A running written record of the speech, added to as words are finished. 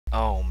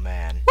Oh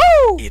man.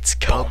 Woo! It's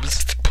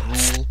Cubs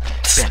Pool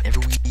Bet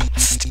every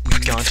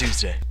week on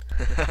Tuesday.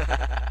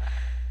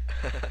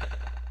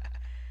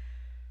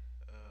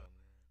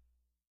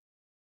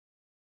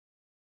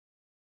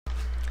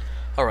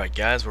 Alright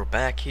guys, we're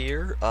back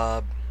here.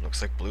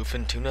 Looks like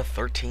Bluefin Tuna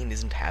 13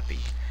 isn't happy.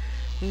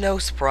 No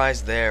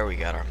surprise there, we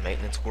got our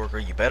maintenance worker.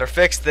 You better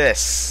fix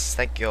this!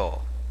 Thank you.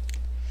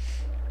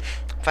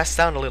 If I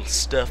sound a little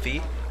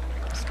stuffy,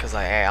 it's because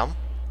I am.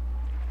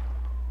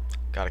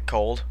 Got a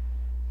cold.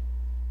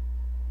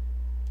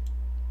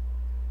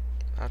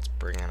 That's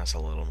bringing us a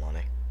little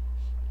money.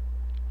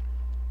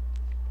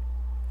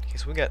 Okay,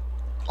 so we got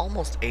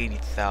almost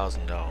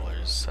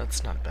 $80,000.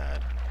 That's not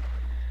bad.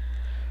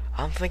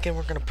 I'm thinking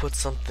we're gonna put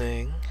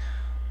something,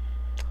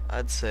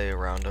 I'd say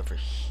around over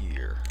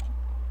here.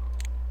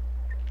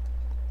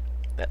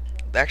 That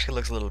actually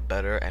looks a little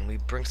better, and we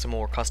bring some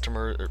more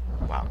customers.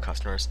 Wow,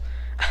 customers.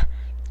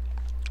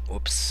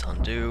 Whoops,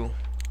 undo.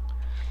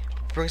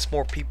 Bring some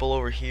more people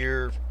over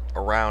here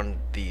around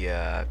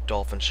the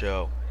dolphin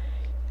show,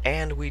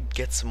 and we'd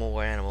get some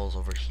more animals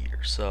over here.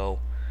 So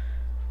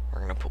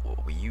we're gonna put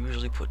what we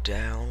usually put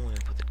down. We're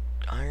gonna put the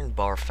iron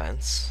bar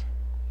fence.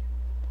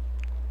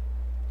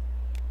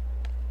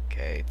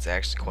 Okay, it's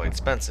actually quite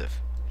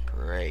expensive.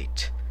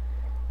 Great.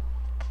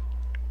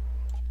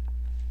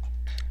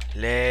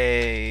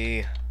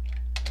 Lay.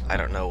 I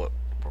don't know what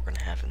we're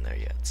gonna have in there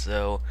yet.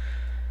 So,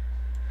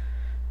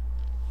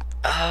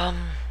 I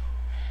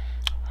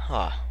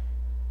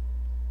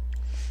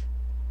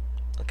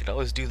could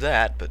always do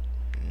that, but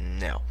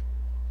no.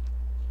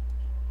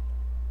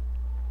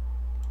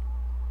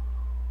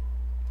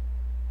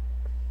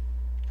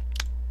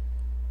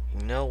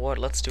 You know what?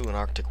 Let's do an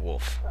Arctic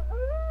wolf.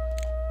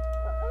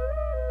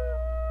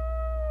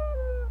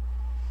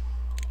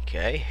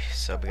 Okay,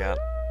 so we got.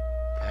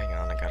 Hang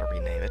on, I gotta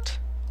rename it.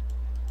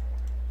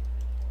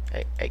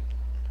 Hey, hey.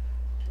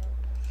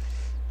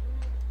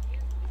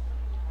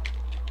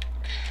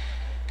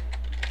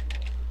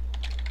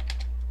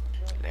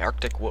 The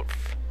Arctic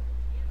wolf.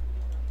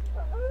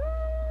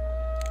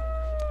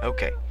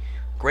 Okay.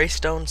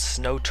 Greystone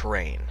snow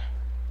terrain.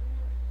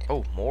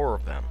 Oh, more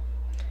of them.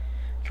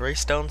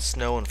 Greystone,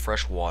 snow, and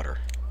fresh water.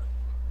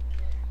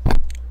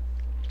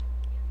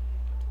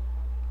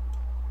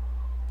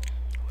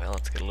 Well,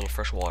 let's get a little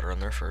fresh water in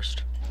there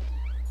first.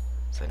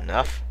 Is that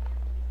enough?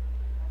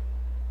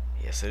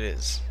 Yes, it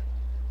is.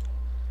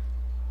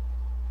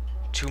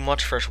 Too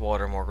much fresh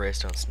water, more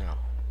greystone snow.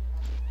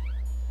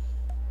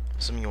 I'm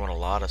assuming you want a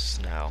lot of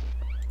snow.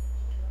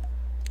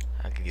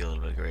 I'll give you a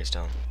little bit of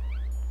greystone.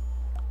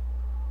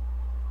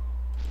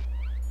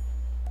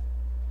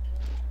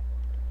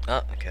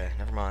 Oh, okay,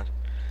 never mind.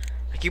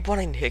 I keep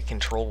wanting to hit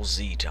Control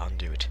Z to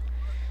undo it.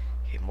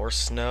 Okay, more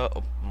snow,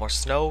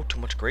 too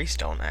much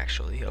greystone,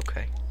 actually.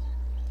 Okay.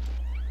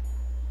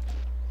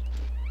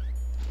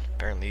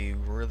 Apparently, you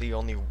really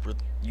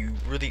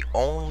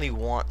only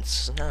want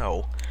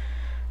snow.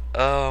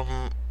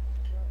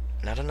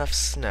 Not enough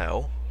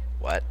snow.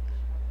 What?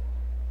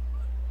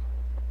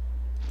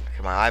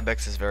 Okay, my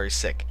ibex is very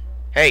sick.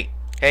 Hey,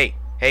 hey,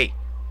 hey,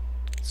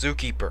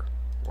 zookeeper,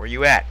 where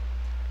you at?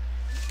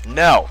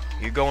 No,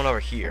 you're going over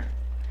here.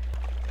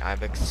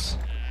 Ibex is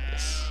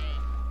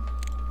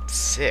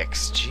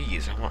 6.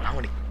 Jeez, how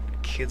many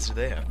kids do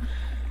they have?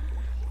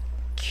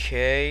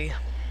 Okay,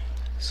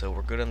 so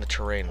we're good on the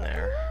terrain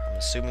there. I'm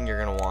assuming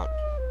you're gonna want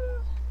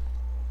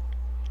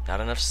not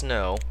enough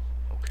snow.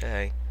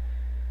 Okay,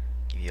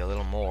 give you a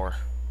little more.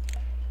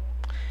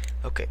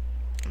 Okay,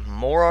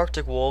 more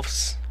Arctic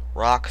wolves,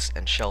 rocks,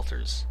 and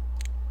shelters.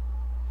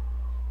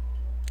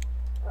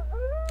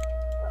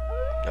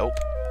 Nope.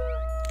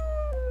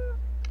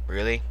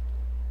 Really?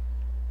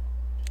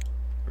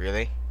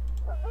 Really?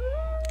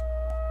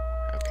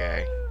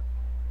 Okay.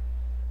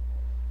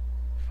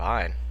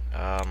 Fine.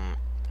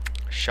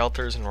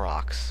 Shelters and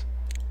rocks.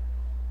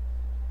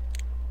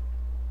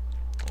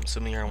 I'm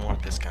assuming you're gonna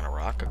want this kind of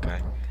rock,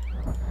 okay.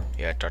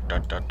 Yeah,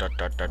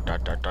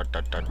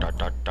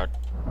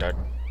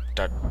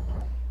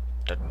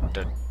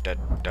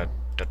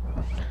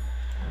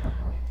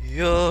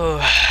 Yo,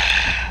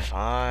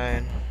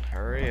 fine.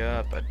 Hurry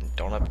up. I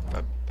don't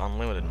have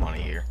unlimited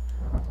money here.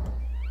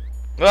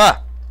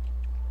 Ah!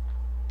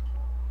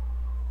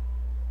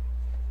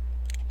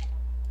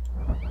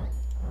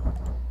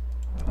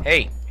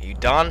 Hey, are you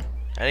done?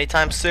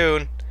 Anytime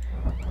soon.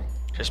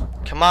 Just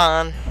come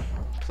on.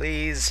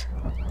 Please.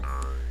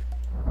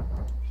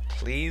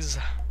 Please.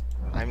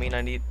 I mean,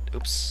 I need.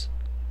 Oops.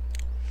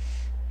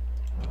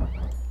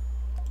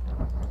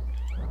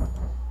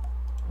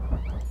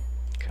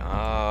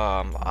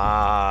 Come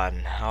on.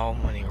 How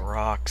many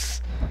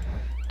rocks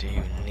do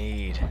you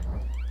need?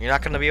 You're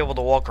not gonna be able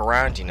to walk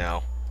around, you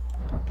know.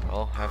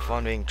 Well, have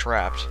fun being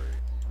trapped.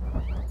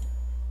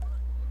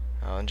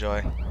 I'll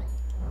enjoy.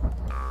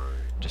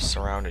 Just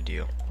surrounded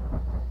you.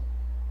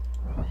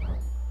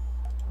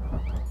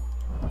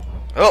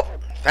 Oh,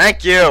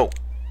 thank you.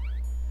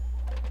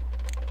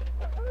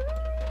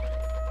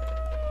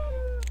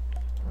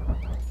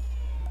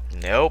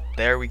 Nope,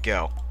 there we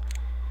go.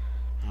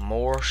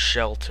 more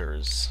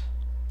shelters.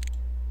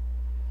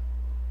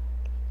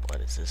 What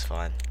is this?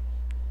 Fine.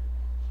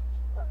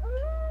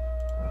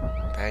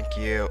 Thank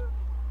you.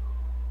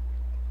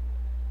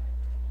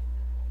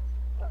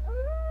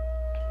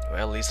 Well,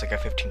 at least I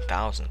got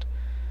 15,000.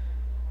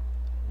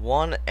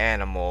 One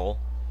animal.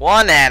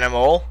 One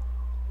animal?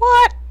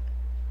 What?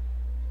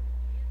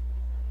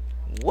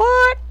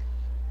 What?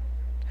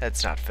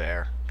 That's not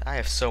fair. I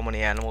have so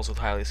many animals with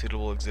highly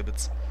suitable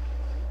exhibits.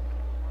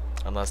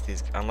 Unless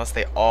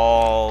they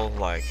all,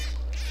 like...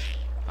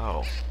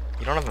 Oh.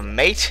 You don't have a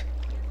mate?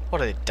 What,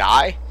 did they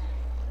die?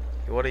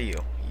 What are you?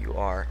 You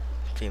are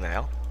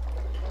female.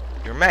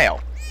 You're male.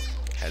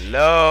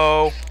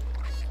 Hello?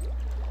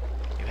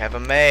 You have a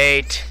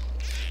mate.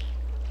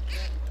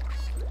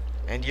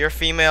 And you're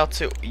female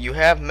too. You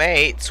have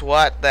mates.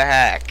 What the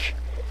heck?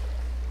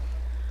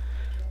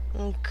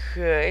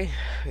 Okay.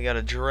 We got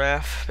a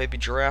giraffe, baby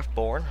giraffe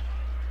born.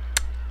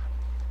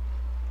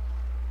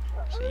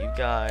 So you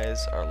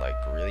guys are like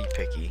really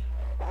picky.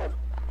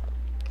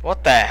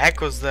 What the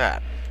heck was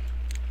that?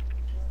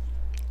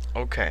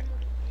 Okay.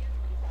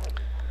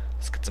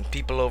 Let's get some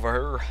people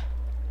over here.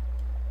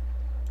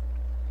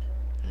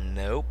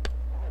 Nope.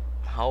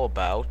 How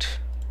about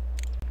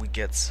we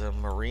get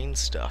some marine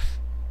stuff?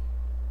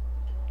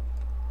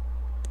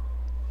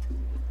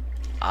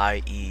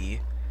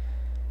 I.e.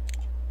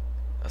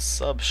 a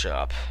sub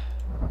shop.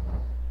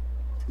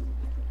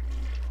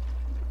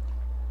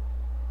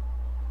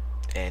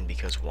 And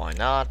because why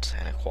not,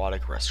 an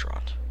aquatic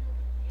restaurant.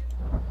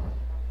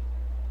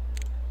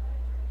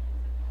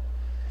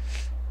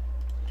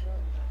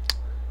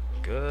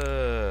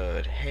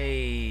 Good.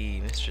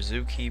 Hey, Mr.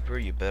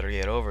 Zookeeper, you better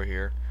get over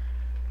here.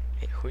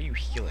 Hey, who are you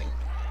healing?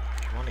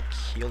 If you want to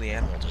heal the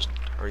animal, just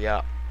hurry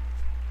up.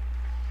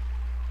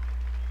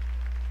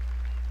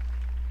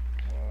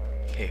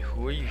 Okay,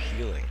 who are you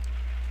healing?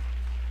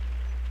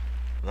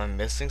 Am I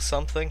missing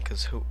something?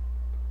 Cause who?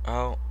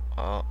 Oh.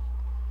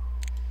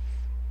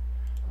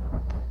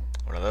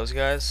 One of those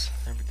guys?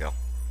 There we go.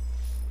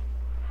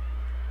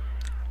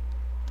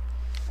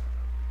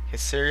 Okay,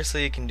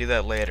 seriously, you can do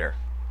that later.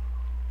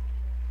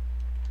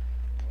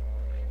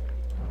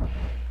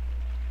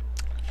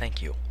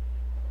 Thank you.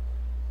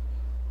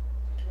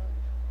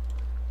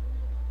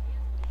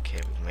 Okay,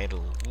 we've made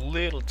a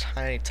little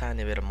tiny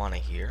bit of money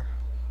here.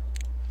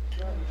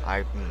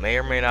 I may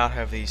or may not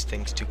have these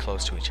things too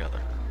close to each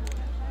other.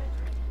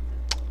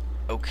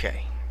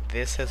 Okay,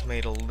 this has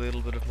made a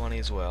little bit of money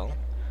as well.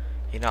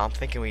 You know, I'm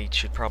thinking we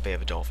should probably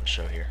have a dolphin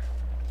show here.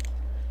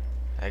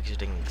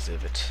 Exiting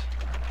exhibit.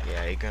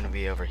 Yeah, you're gonna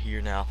be over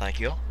here now, thank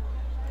you.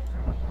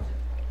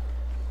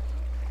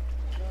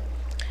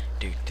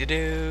 Do.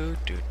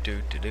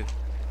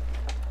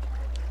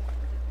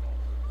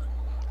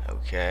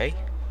 Okay.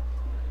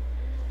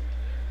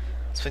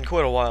 It's been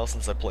quite a while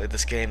since I played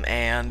this game,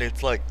 and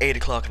it's like 8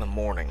 o'clock in the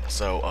morning.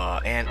 So,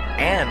 and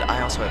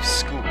I also have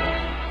school.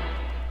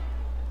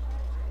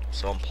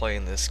 So I'm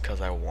playing this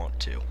because I want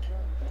to.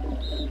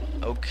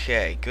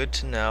 Okay, good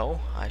to know.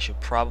 I should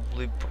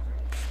probably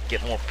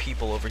get more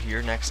people over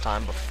here next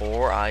time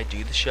before I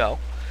do the show,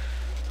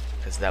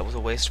 because that was a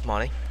waste of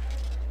money.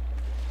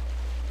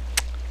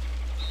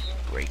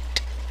 Great.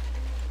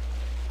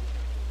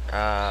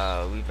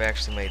 We've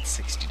actually made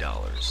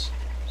 $60.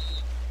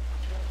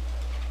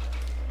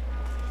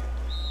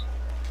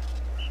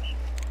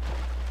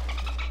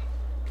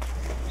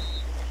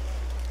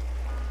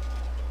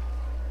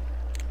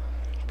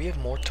 We have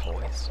more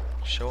toys?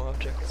 Show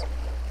objects?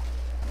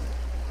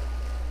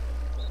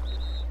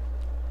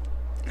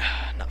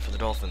 Not for the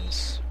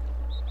dolphins.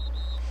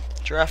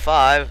 Giraffe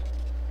 5.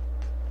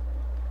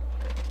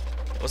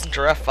 Wasn't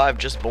Giraffe 5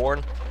 just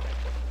born?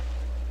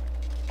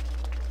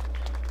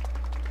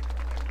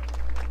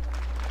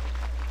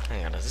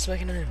 Hang on, is this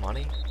making any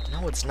money?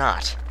 No, it's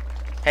not.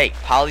 Hey,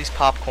 Polly's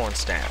popcorn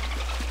stand.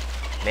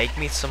 Make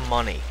me some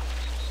money.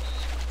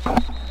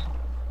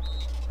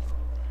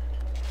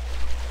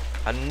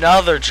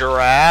 Another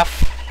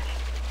giraffe.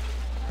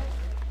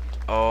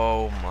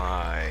 Oh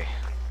my.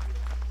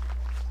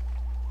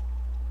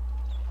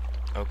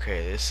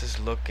 Okay, this is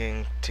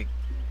looking to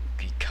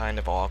be kind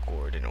of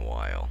awkward in a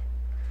while.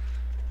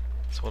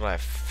 So what, I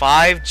have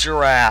 5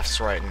 giraffes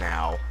right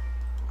now.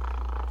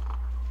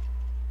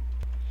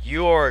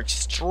 You are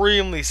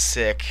extremely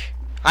sick.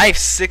 I have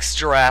 6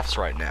 giraffes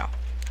right now.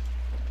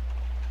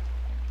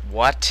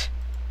 What?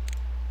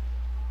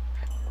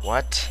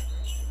 What?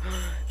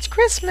 It's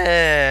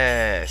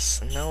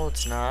Christmas! No,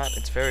 it's not.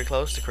 It's very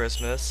close to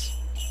Christmas.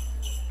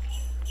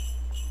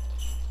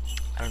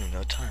 I don't even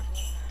know time.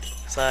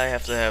 So I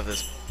have to have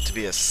this to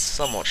be a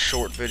somewhat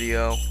short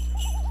video.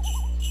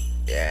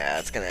 Yeah,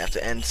 it's gonna have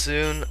to end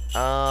soon.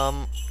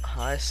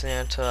 Hi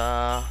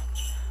Santa.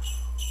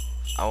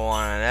 I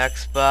want an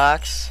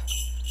Xbox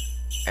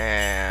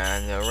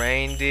and a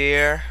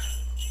reindeer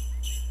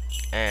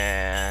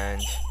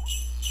and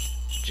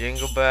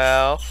Jingle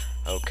Bell.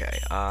 Okay,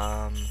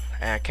 and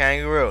a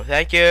kangaroo.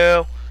 Thank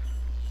you.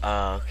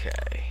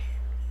 Okay.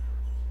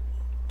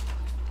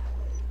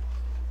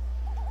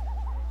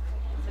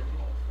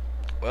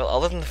 Well,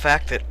 other than the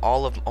fact that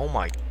all of... Oh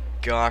my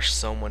gosh,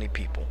 so many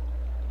people.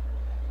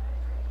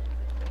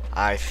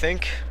 I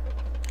think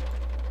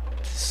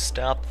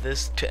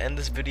to end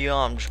this video,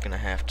 I'm just gonna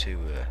have to,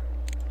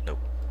 nope.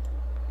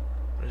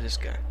 What is this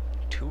guy?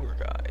 Tour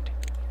guide.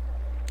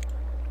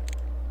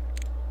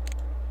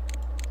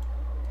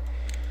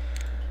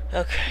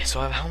 Okay, so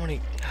I have how many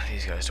of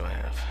these guys do I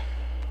have?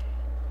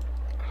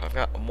 I've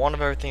got one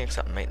of everything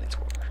except maintenance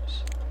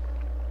workers.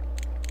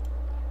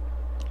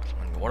 So I'm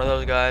gonna get one of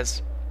those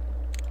guys,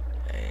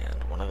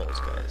 and one of those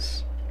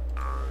guys.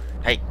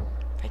 Hey!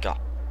 Hey, go.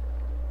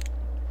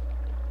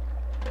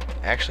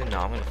 Actually, no,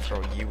 I'm gonna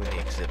throw you in the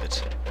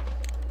exhibit.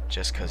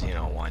 Just cause, you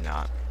know, why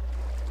not?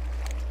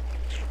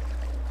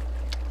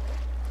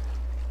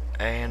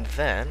 And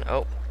then,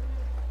 oh,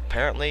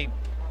 apparently,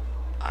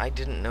 I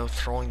didn't know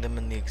throwing them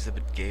in the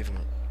exhibit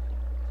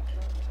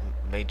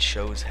made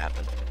shows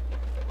happen.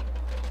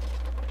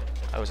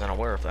 I was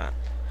unaware of that.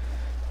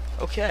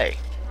 Okay.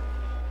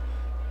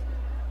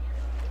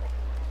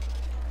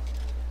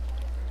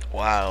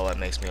 Wow, that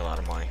makes me a lot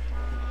of money.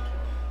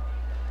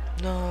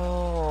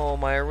 No,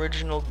 my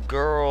original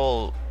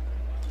girl.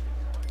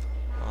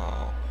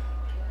 Oh.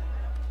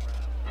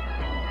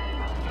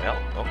 Well,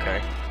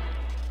 okay.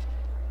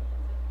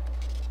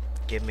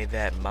 Give me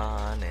that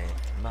money,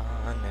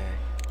 money.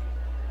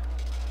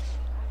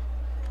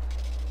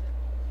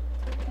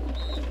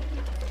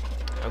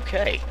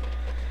 Okay.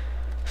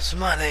 So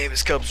my name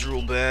is Cubs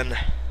Rule Ben.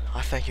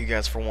 I thank you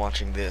guys for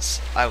watching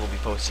this. I will be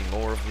posting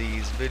more of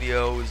these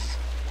videos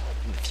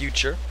in the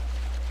future.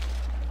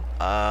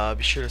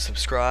 Be sure to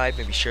subscribe,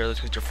 maybe share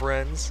this with your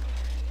friends,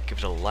 give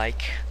it a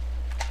like,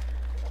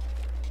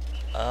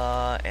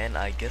 and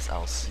I guess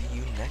I'll see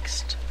you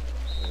next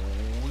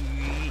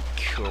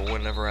week, or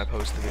whenever I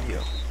post the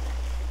video.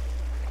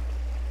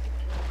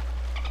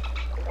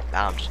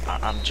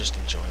 I'm just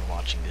enjoying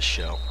watching this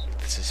show.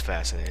 This is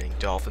fascinating.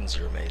 Dolphins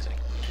are amazing.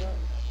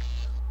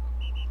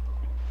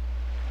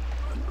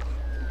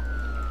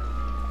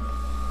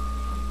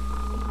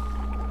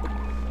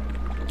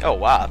 Oh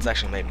wow, it's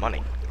actually made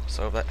money.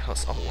 So that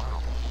house, oh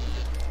wow.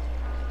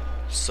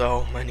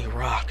 So many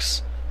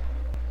rocks.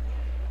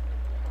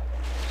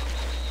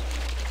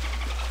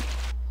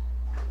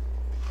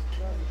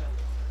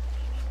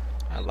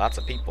 Lots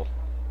of people.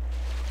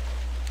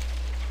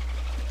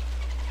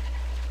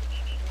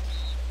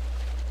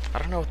 I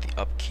don't know what the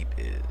upkeep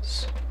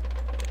is.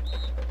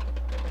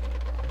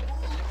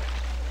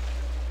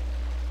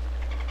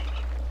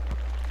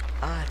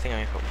 I think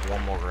I can put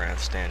one more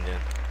grandstand in.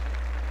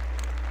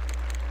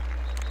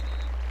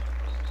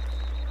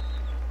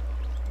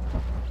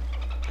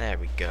 There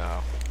we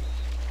go.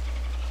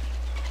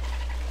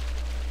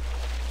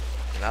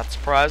 Not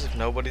surprised if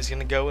nobody's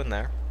gonna go in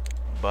there,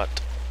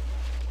 but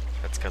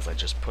that's because I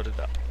just put it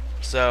up.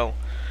 So,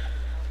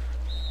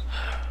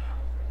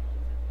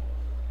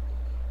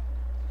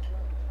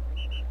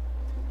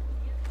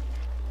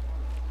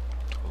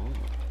 ooh,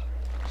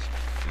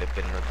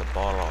 flipping the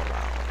ball around.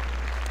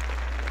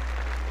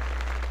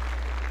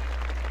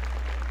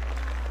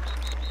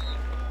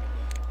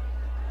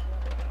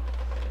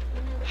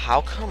 How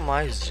come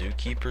my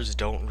zookeepers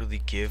don't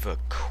really give a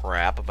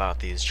crap about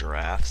these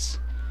giraffes?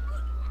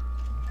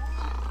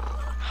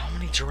 How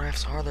many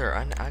giraffes are there?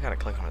 I gotta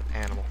click on an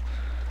animal.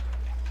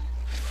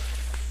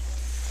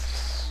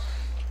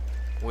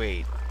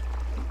 Wait,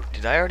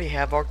 did I already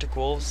have Arctic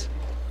wolves?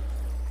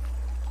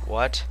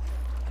 What?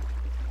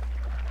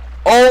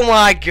 Oh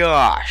my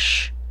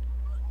gosh!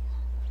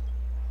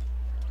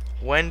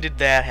 When did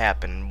that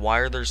happen? Why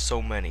are there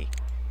so many?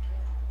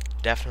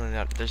 Definitely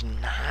not. There's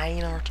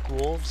 9 Arctic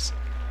wolves?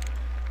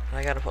 And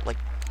I gotta put like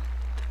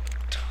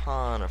a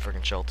ton of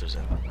freaking shelters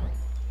in.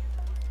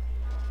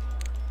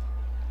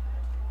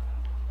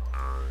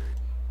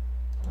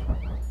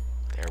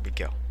 There we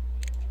go.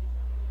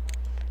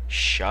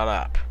 Shut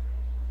up.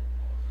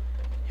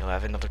 You'll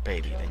have another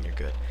baby, then you're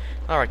good.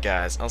 Alright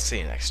guys, I'll see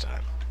you next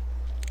time.